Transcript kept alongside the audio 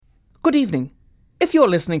Good evening. If you're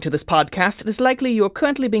listening to this podcast, it is likely you're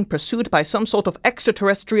currently being pursued by some sort of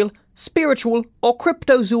extraterrestrial, spiritual, or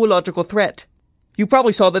cryptozoological threat. You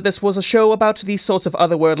probably saw that this was a show about these sorts of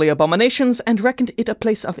otherworldly abominations and reckoned it a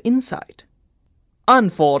place of insight.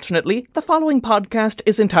 Unfortunately, the following podcast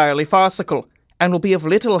is entirely farcical and will be of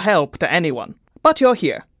little help to anyone. But you're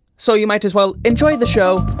here, so you might as well enjoy the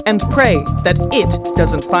show and pray that it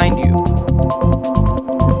doesn't find you.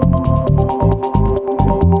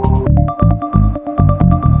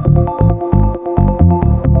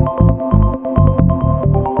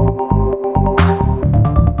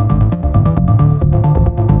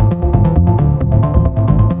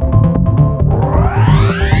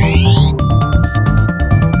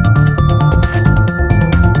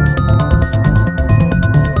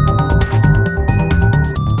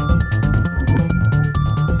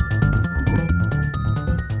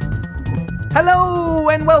 Hello,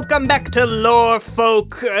 and welcome back to Lore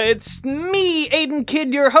Folk. It's me, Aiden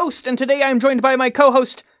Kidd, your host, and today I'm joined by my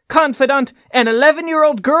co-host, confidant, an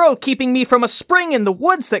 11-year-old girl keeping me from a spring in the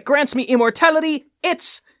woods that grants me immortality.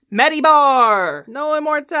 It's Maddie Barr. No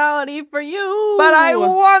immortality for you! But I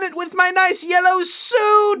want it with my nice yellow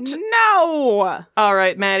suit! No!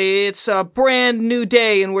 Alright, Maddie, it's a brand new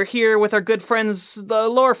day, and we're here with our good friends, the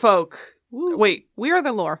Lore Folk. Woo. Wait, We're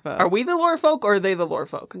the lore folk. are we the Lore Folk, or are they the Lore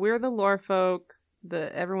Folk? We're the lore folk.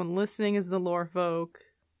 Everyone listening is the lore folk.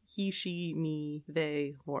 He, she, me,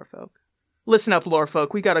 they, lore folk. Listen up, Lore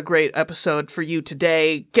Folk. We got a great episode for you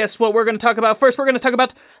today. Guess what we're going to talk about first? We're going to talk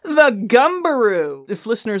about the Gumberoo. If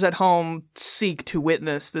listeners at home seek to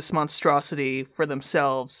witness this monstrosity for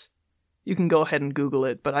themselves, you can go ahead and Google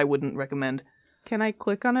it, but I wouldn't recommend. Can I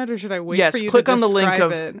click on it, or should I wait Yes, for you click to on the link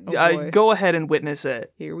describe of. it? Oh, boy. Go ahead and witness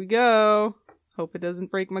it. Here we go. Hope it doesn't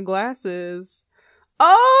break my glasses.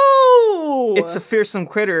 Oh! It's a fearsome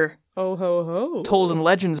critter Oh ho ho. told in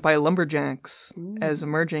legends by lumberjacks Ooh. as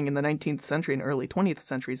emerging in the 19th century and early 20th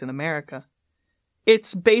centuries in America.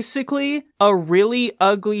 It's basically a really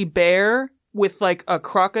ugly bear with like a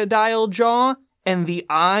crocodile jaw and the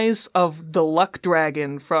eyes of the luck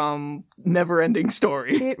dragon from Neverending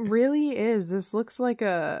Story. It really is. This looks like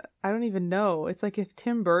I don't even know. It's like if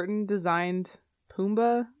Tim Burton designed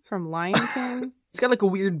Pumbaa from Lion King. It's got like a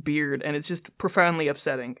weird beard and it's just profoundly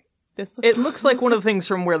upsetting. It looks like one of the things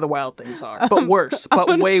from Where the Wild Things Are, but worse,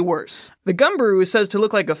 way worse. The Gumberoo is said to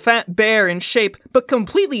look like a fat bear in shape, but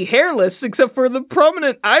completely hairless except for the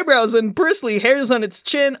prominent eyebrows and bristly hairs on its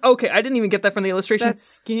chin. Okay, I didn't even get that from the illustration. That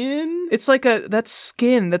skin? It's like that's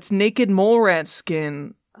skin. That's naked mole rat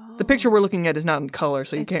skin. Oh, The picture we're looking at is not in color,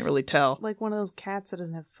 so you It's can't really tell. like one of those cats that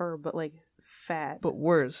doesn't have fur, but like fat. But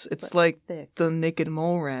worse, it's but like thick. the naked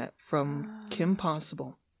mole rat from Kim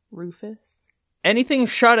Possible. Rufus? Anything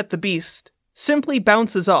shot at the beast simply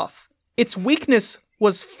bounces off. Its weakness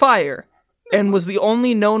was fire, and was the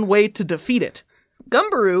only known way to defeat it.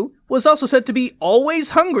 Gumberoo was also said to be always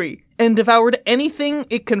hungry, and devoured anything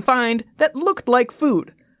it can find that looked like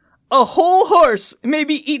food. A whole horse may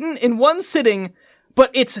be eaten in one sitting, but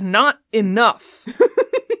it's not enough.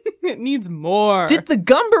 It needs more. Did the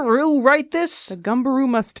Gumberoo write this? The Gumberoo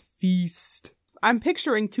must feast. I'm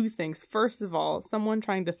picturing two things. First of all, someone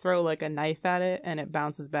trying to throw like a knife at it and it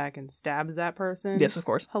bounces back and stabs that person. Yes, of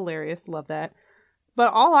course. Hilarious. Love that.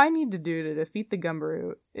 But all I need to do to defeat the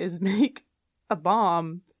Gumberoo is make a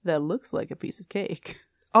bomb that looks like a piece of cake.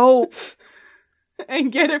 Oh,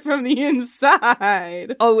 And get it from the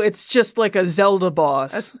inside. it's just like a Zelda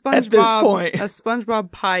boss at this point. A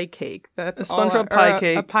SpongeBob pie cake. That's A all SpongeBob pie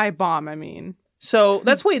cake. A pie bomb, I mean. So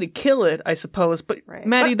that's way to kill it, I suppose. But Right.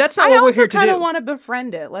 Maddie, But that's not what we're here to I also kind do. of want to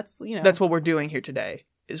befriend it. Let's, That's what we're doing here today.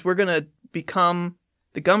 Is we're gonna become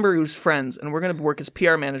the Gumberoo's friends, and we're gonna work as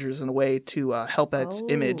PR managers in a way to help its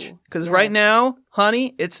image. Because right yes. now,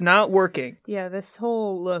 honey, it's not working. Yeah, this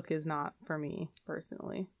whole look is not for me,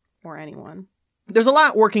 personally. Or anyone. There's a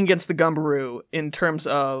lot working against the Gumberoo in terms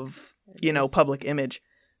of public image.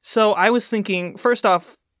 So I was thinking, first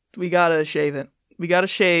off, we gotta shave it. We gotta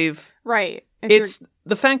shave. Right. It's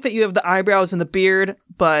the fact that you have the eyebrows and the beard,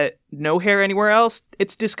 but no hair anywhere else.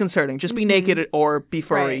 It's disconcerting. Just be naked or be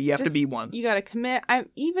furry. Right. You have to be one. You gotta commit. I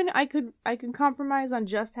could compromise on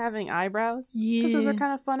just having eyebrows. Because those are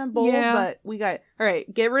kind of fun and bold, Yeah. but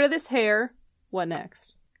alright, get rid of this hair. What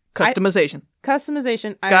next? Customization.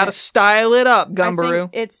 Customization. Gotta style it up, I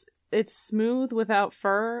Gumberoo. think it's smooth without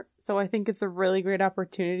fur, so I think it's a really great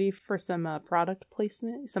opportunity for some product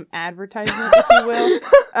placement, some advertisement, if you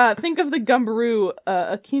will. Think of the Gumberoo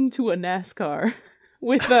akin to a NASCAR,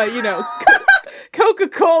 with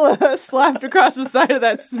Coca-Cola slapped across the side of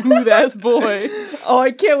that smooth-ass boy. Oh,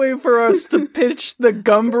 I can't wait for us to pitch the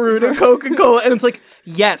Gumberoo to Coca-Cola. And it's like,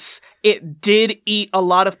 yes, it did eat a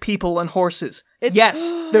lot of people and horses. It's-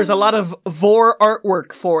 Yes, there's a lot of vor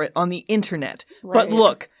artwork for it on the internet. Right. But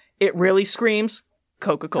look, it really screams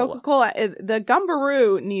Coca-Cola. Coca-Cola. The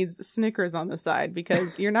Gumbaroo needs Snickers on the side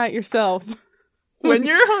because you're not yourself. When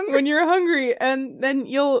you're hungry. When you're hungry, and then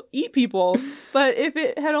you'll eat people. But if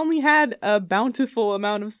it had only had a bountiful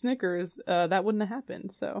amount of Snickers, that wouldn't have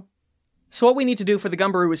happened, so. So what we need to do for the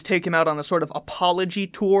Gumbaroo is take him out on a sort of apology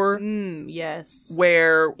tour Yes.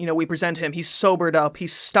 where, we present him. He's sobered up.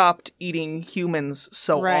 He's stopped eating humans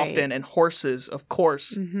so Right. often, and horses, of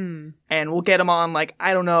course. Mm-hmm. And we'll get him on, Rachel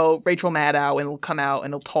Maddow, and he'll come out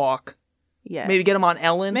and he'll talk. Yes. Maybe get him on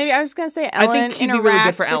Ellen. Maybe I was gonna say I Ellen think he'd be interact really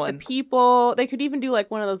good for with Ellen. the people. They could even do like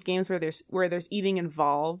one of those games where there's eating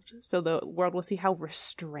involved, so the world will see how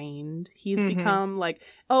restrained he's Mhm. become. Like,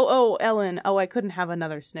 oh, Ellen, I couldn't have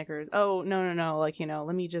another Snickers. Oh, no,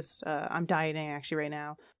 let me just, I'm dieting actually right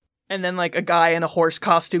now. And then, a guy in a horse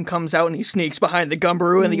costume comes out and he sneaks behind the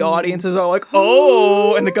Gumbaroo, and the Ooh. audience is all like,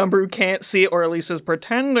 oh! And the Gumbaroo can't see it, or at least is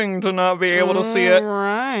pretending to not be able to see it.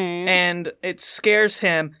 Right. And it scares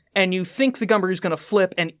him, and you think the Gumbaroo's gonna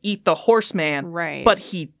flip and eat the horseman. Right. But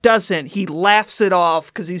he doesn't. He laughs it off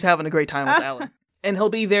because he's having a great time with Ellen. And he'll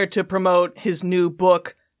be there to promote his new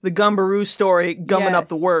book, The Gumbaroo Story, Gumming Up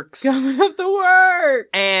the Works. Gumming up the work.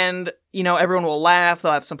 And, everyone will laugh.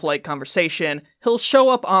 They'll have some polite conversation. He'll show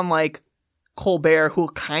up on, Colbert, who'll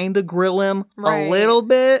kind of grill him Right. a little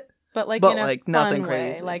bit. But in a fun nothing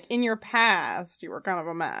way. crazy. In your past, you were kind of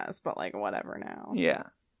a mess, but whatever now. Yeah.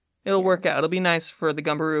 It'll work Yes. out. It'll be nice for the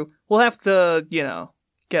Gumbaroo. We'll have to,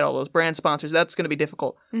 get all those brand sponsors. That's going to be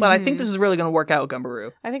difficult. But I think Mhm. this is really going to work out,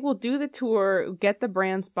 Gumbaroo. I think we'll do the tour, get the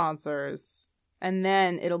brand sponsors, and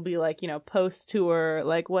then it'll be post-tour,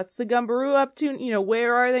 what's the Gumbaroo up to?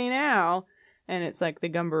 Where are they now? And it's the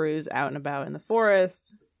Gumbaroo's out and about in the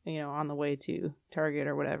forest, on the way to Target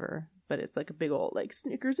or whatever. But it's a big old,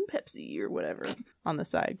 Snickers and Pepsi or whatever on the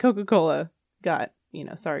side. Coca-Cola got,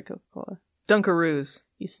 sorry, Coca-Cola. Dunkaroos.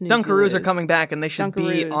 You snoozy Dunkaroos are whiz. coming back, and they should be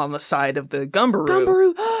Dunkaroos. on the side of the Gumbaroo.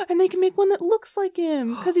 Gumbaroo! And they can make one that looks like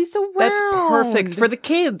him, because he's so round. That's perfect for the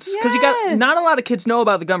kids. Because Yes. not a lot of kids know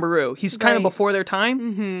about the Gumbaroo. He's kind of Right. before their time.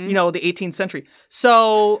 Mm-hmm. The 18th century.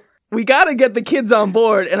 So we got to get the kids on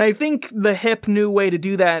board. And I think the hip new way to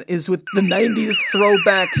do that is with the 90s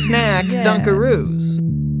throwback snack, Yes. Dunkaroos.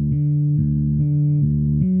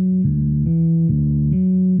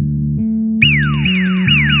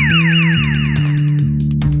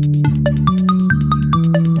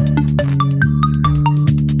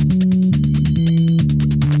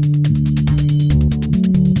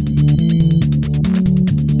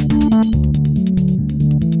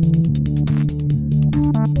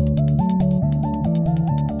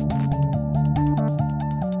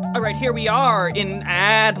 All right, here we are in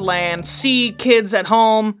Adland. See, kids at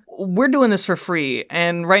home, we're doing this for free,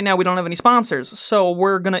 and right now we don't have any sponsors, so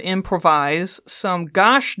we're gonna improvise some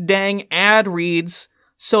gosh dang ad reads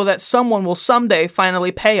so that someone will someday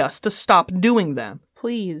finally pay us to stop doing them.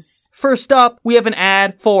 Please. First up, we have an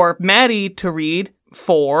ad for Maddie to read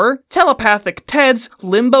for Telepathic Ted's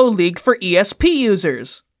Limbo League for ESP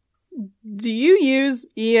users. Do you use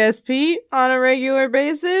ESP on a regular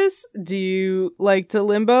basis? Do you like to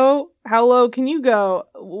limbo? How low can you go?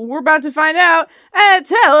 We're about to find out at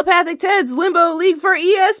Telepathic Ted's Limbo League for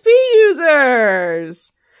ESP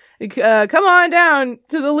users. Come on down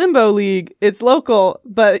to the Limbo League. It's local,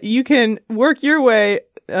 but you can work your way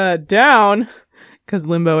down, because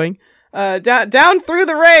limboing, down through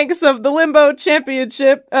the ranks of the Limbo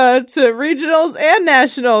Championship to regionals and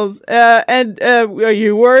nationals. And are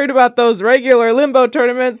you worried about those regular Limbo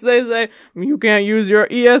tournaments? They say, you can't use your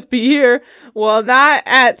ESP here. Well, not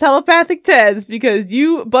at Telepathic Ted's, because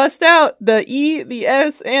you bust out the E, the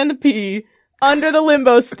S, and the P under the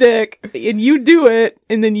limbo stick, and you do it,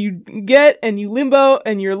 and then you get and you limbo,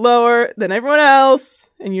 and you're lower than everyone else,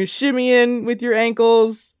 and you're shimmying with your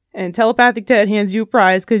ankles. And Telepathic Ted hands you a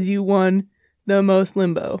prize because you won the most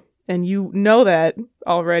limbo. And you know that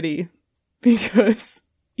already because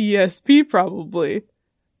ESP probably.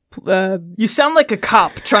 You sound like a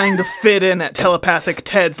cop trying to fit in at Telepathic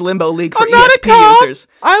Ted's Limbo League for I'm not a ESP cop. users.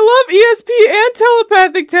 I love ESP and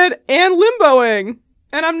Telepathic Ted and limboing.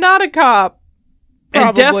 And I'm not a cop. And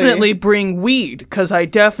Probably. definitely bring weed, because I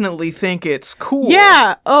definitely think it's cool.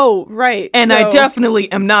 Yeah. Oh, right. And I So, definitely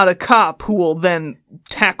am not a cop who will then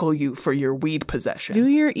tackle you for your weed possession. do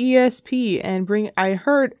your ESP and bring. I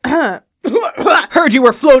heard. Heard you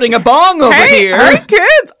were floating a bong over here. Hey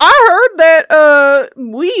kids, I heard that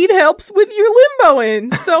weed helps with your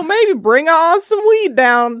limboing. So maybe bring on some weed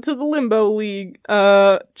down to the Limbo League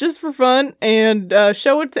just for fun, and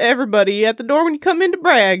show it to everybody at the door when you come in to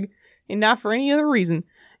brag. and not for any other reason.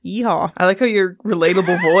 Yeehaw. I like how your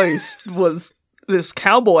relatable voice was this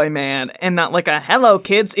cowboy man and not like a hello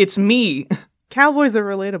kids, it's me. Cowboys are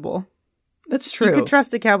relatable. That's true. You could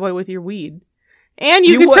trust a cowboy with your weed. And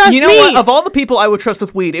you could trust me! You know what? Of all the people I would trust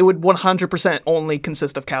with weed, it would 100% only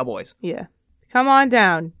consist of cowboys. Yeah. Come on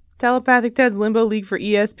down. Telepathic Ted's Limbo League for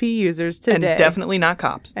ESP users today. And definitely not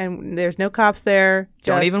cops. And there's no cops there.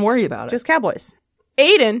 Don't even worry about it. Just cowboys.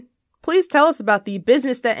 Aiden, please tell us about the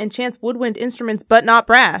business that enchants woodwind instruments but not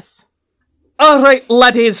brass. Alright,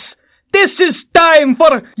 laddies. This is time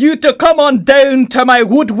for you to come on down to my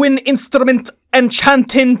woodwind instrument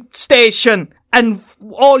enchanting station. And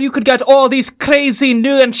you could get all these crazy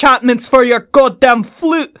new enchantments for your goddamn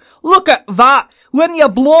flute. Look at that. When you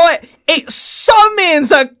blow it, it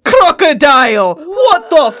summons a crocodile. What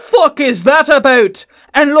the fuck is that about?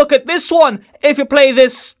 And look at this one. If you play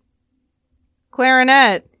this...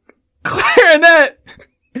 Clarinet.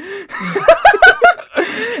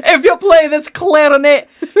 If you play this clarinet,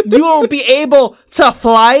 you'll be able to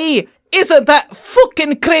fly. Isn't that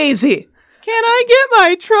fucking crazy? Can I get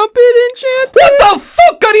my trumpet enchanted? What the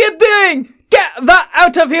fuck are you doing? Get that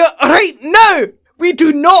out of here right now! We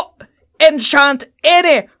do not enchant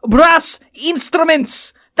any brass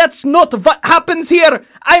instruments. That's not what happens here.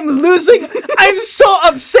 I'm so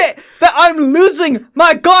upset that I'm losing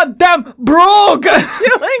my goddamn brogue.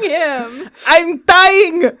 Killing him. I'm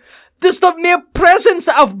dying. Just the mere presence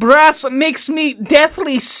of brass makes me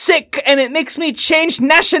deathly sick, and it makes me change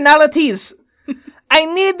nationalities. I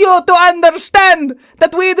need you to understand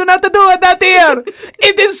that we do not do that here.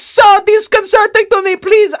 It is so disconcerting to me.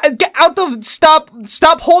 Please, get out of...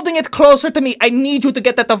 Stop holding it closer to me. I need you to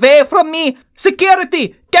get that away from me.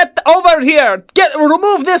 Security, get over here.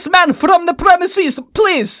 Remove this man from the premises,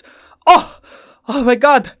 please. Oh my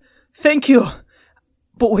God. Thank you.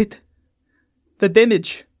 But wait. The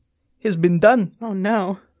damage has been done. Oh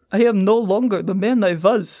no. I am no longer the man I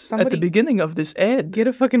was at the beginning of this ad. Get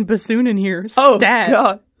a fucking bassoon in here. Oh, Stat.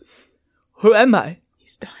 God. Who am I?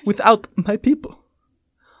 He's dying. Without my people.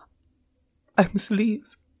 I must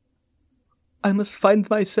leave. I must find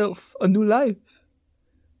myself a new life.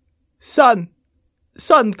 Son,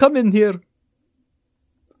 come in here.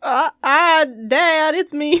 Dad,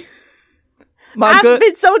 it's me. I've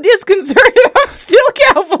been so disconcerted, I'm still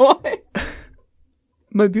cowboy.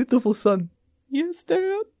 My beautiful son. Yes,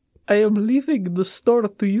 Dad. I am leaving the store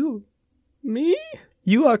to you. Me?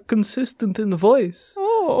 You are consistent in voice.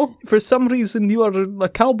 Oh. For some reason, you are a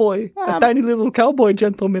cowboy, a tiny little cowboy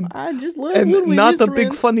gentleman. I just love and woodwind not instruments. a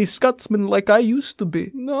big funny Scotsman like I used to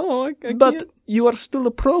be. No, I can't. But you are still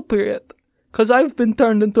appropriate, because I've been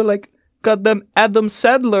turned into like goddamn Adam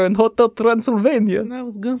Sandler in Hotel Transylvania. I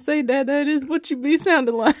was gonna say, Dad, that is what you be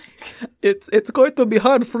sounding like. It's going to be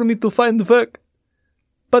hard for me to find work.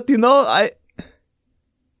 But you know,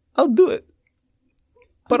 I'll do it.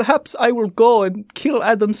 Perhaps I will go and kill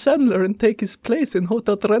Adam Sandler and take his place in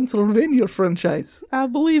Hotel Transylvania franchise. I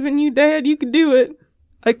believe in you, Dad. You can do it.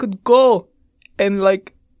 I could go and,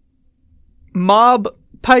 like, mob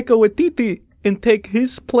Taika Waititi and take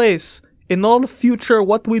his place in all future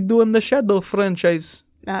What We Do in the Shadow franchise.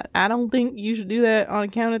 I don't think you should do that on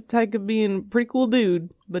account of Taika being a pretty cool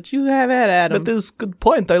dude, but you have at Adam. That is a good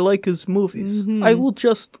point. I like his movies. Mm-hmm. I will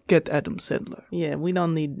just get Adam Sandler. Yeah, we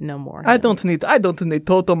don't need no more. I don't need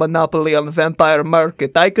total monopoly on the vampire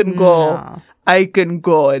market. I can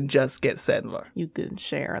go and just get Sandler. You can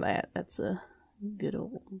share that. That's a good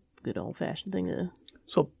old fashioned thing to.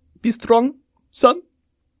 So be strong, son.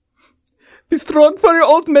 Be strong for your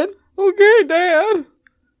old men. Okay, Dad.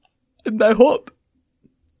 And I hope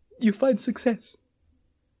you find success.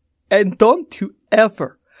 And don't you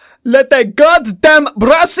ever let a goddamn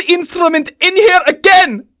brass instrument in here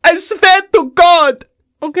again! I swear to God!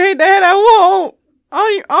 Okay, Dad, I won't.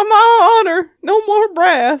 On my honor, no more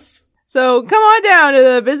brass. So come on down to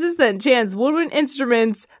the business that enchants woodwind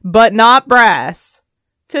instruments, but not brass,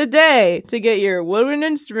 today to get your woodwind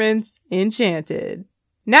instruments enchanted.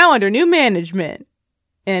 Now under new management.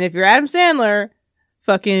 And if you're Adam Sandler,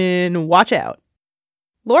 fucking watch out.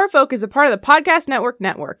 Lorefolk is a part of the Podcast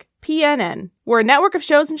Network, PNN. We're a network of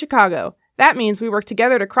shows in Chicago. That means we work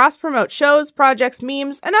together to cross-promote shows, projects,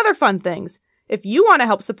 memes, and other fun things. If you want to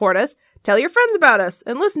help support us, tell your friends about us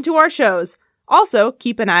and listen to our shows. Also,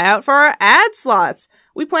 keep an eye out for our ad slots.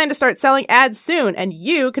 We plan to start selling ads soon, and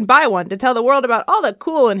you can buy one to tell the world about all the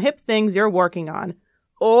cool and hip things you're working on.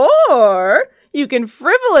 Or you can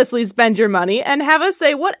frivolously spend your money and have us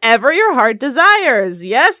say whatever your heart desires.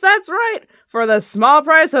 Yes, that's right. For the small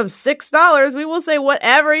price of $6, we will say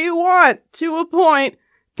whatever you want, to a point.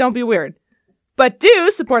 Don't be weird. But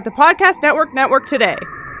do support the Podcast Network today.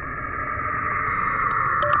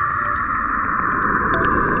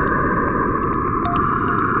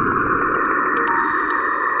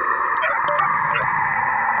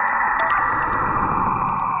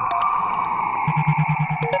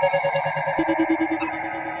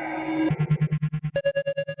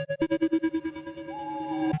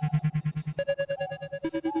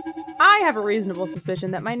 have a reasonable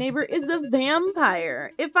suspicion that my neighbor is a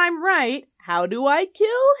vampire. If I'm right, how do I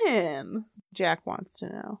kill him? Jack wants to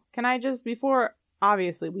know. Can I just, before,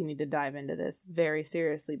 obviously we need to dive into this very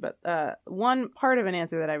seriously, but one part of an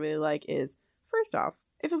answer that I really like is, first off,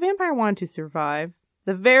 if a vampire wanted to survive,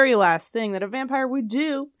 the very last thing that a vampire would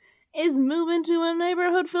do is move into a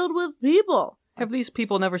neighborhood filled with people. Have these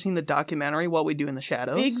people never seen the documentary What We Do in the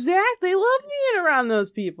Shadows? Exactly. They love being around those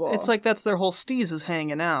people. It's like that's their whole steez is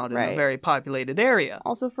hanging out in Right. a very populated area.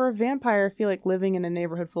 Also, for a vampire, I feel like living in a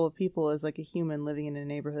neighborhood full of people is like a human living in a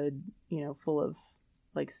neighborhood, you know, full of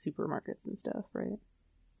like supermarkets and stuff, right?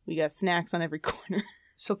 We got snacks on every corner.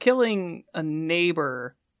 So killing a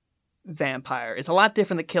neighbor vampire is a lot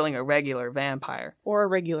different than killing a regular vampire. Or a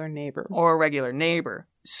regular neighbor. Or a regular neighbor.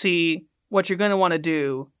 See, what you're going to want to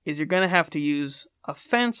do is you're going to have to use a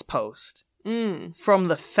fence post from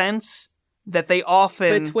the fence that they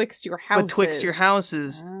often... Betwixt your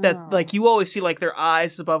houses. That, like, you always see, like, their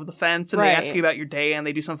eyes above the fence, and Right. they ask you about your day, and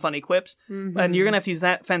they do some funny quips. Mm-hmm. And you're going to have to use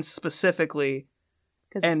that fence specifically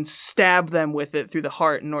and stab them with it through the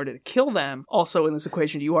heart in order to kill them. Also, in this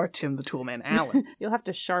equation, you are Tim the Toolman Allen. You'll have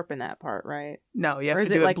to sharpen that part, right? No, you have Or to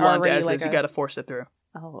is it, do it like, blunt already as like is. You a- got to force it through.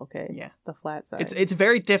 Oh, okay. Yeah. The flat side. It's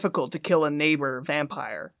very difficult to kill a neighbor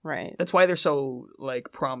vampire. Right. That's why they're so,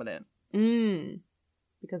 like, prominent.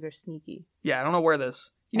 Because they're sneaky. Yeah, I don't know where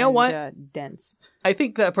this... You know what? Dense. I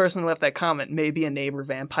think that person who left that comment may be a neighbor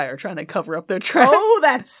vampire trying to cover up their tracks. Oh,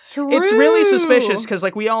 that's true. It's really suspicious because,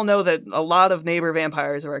 like, we all know that a lot of neighbor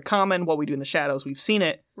vampires are very common. What We Do in the Shadows, we've seen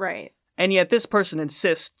it. Right. And yet this person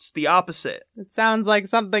insists the opposite. It sounds like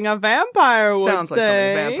something a vampire would Sounds say. like something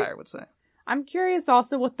a vampire would say. I'm curious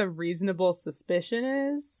also what the reasonable suspicion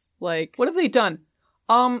is. Like, What have they done?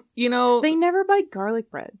 You know... they never bite garlic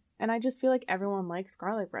bread. And I just feel like everyone likes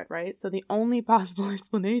garlic bread, right? So the only possible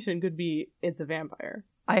explanation could be it's a vampire.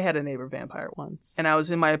 I had a neighbor vampire Once. and I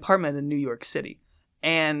was in my apartment in New York City.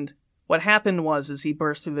 And what happened was he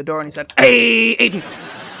burst through the door and he said, "Hey, Aiden!"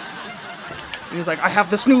 And he was like, "I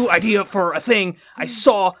have this new idea for a thing. I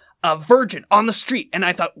saw a virgin on the street, and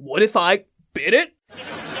I thought, what if I bit it?"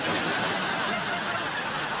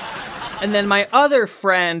 And then my other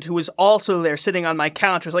friend, who was also there sitting on my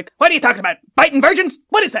couch, was like, "What are you talking about? Biting virgins?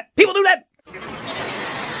 What is that? People do that?"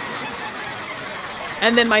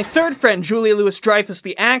 And then my third friend, Julia Louis-Dreyfus,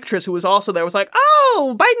 the actress who was also there, was like,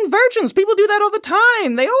 "Oh, biting virgins, people do that all the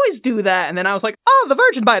time. They always do that." And then I was like, "Oh, the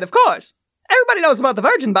virgin bite, of course. Everybody knows about the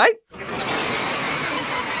virgin bite."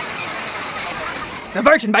 The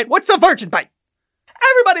virgin bite? What's the virgin bite?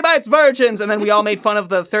 Everybody bites virgins! And then we all made fun of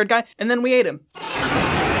the third guy, and then we ate him.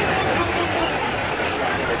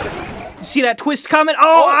 You see that twist comment?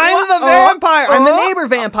 Oh, I'm the vampire! I'm the neighbor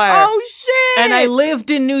vampire! Oh, shit! And I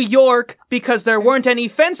lived in New York because there weren't any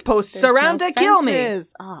fence posts around to kill me.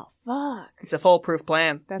 Oh, fuck. It's a foolproof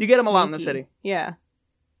plan. That's you get them a lot in the sneaky. city. Yeah.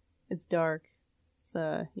 It's dark.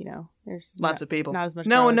 So, you know, there's Lots of people. Not as much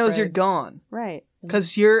No one garlic knows you're bread. gone. Right.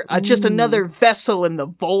 Because you're just another vessel in the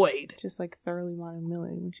void. Just like Thoroughly Modern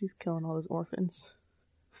Millie when she's killing all those orphans.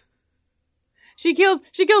 She kills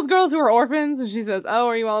girls who are orphans, and she says, "Oh,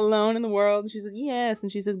 are you all alone in the world?" And she says, "Yes."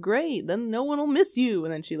 And she says, "Great, then no one will miss you."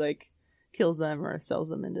 And then she like kills them or sells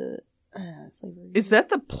them into slavery. Is that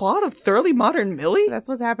the plot of Thoroughly Modern Millie? That's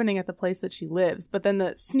what's happening at the place that she lives. But then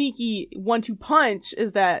the sneaky 1-2 punch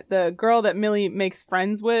is that the girl that Millie makes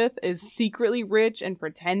friends with is secretly rich and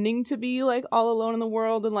pretending to be like all alone in the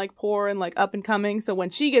world and like poor and like up and coming. So when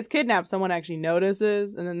she gets kidnapped, someone actually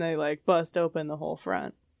notices, and then they like bust open the whole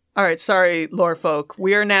front. All right, sorry, lore folk.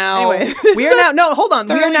 We are now. Anyway, No, hold on.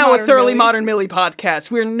 We are Thoroughly now a Modern Thoroughly Millie. Modern Millie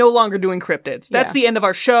podcast. We are no longer doing cryptids. That's Yeah. the end of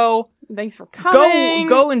our show. Thanks for coming.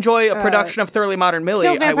 Go enjoy a production of Thoroughly Modern Millie. Kill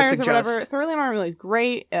I would vampires or suggest. whatever. Thoroughly Modern Millie is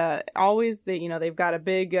great. Always, they've got a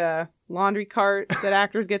big laundry cart that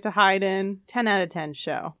actors get to hide in. 10 out of 10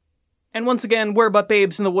 show. And once again, we're but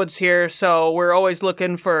babes in the woods here, so we're always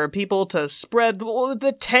looking for people to spread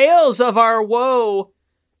the tales of our woe,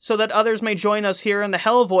 so that others may join us here in the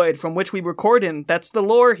Hell Void from which we record in. That's the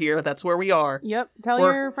lore here. That's where we are. Yep. Tell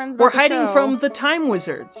We're- your friends about We're the hiding show. from the Time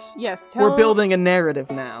Wizards. Yes. We're building a narrative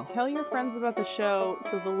now. Tell your friends about the show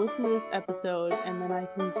so they'll listen to this episode, and then I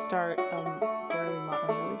can start Thoroughly Modern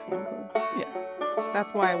Millie fan club. Yeah.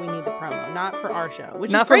 That's why we need the promo, not for our show. Which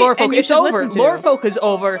Not is for great, Lore Folk. and you It's should over. listen to. Lore Folk is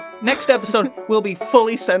over. Next episode will be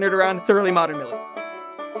fully centered around Thoroughly Modern Millie.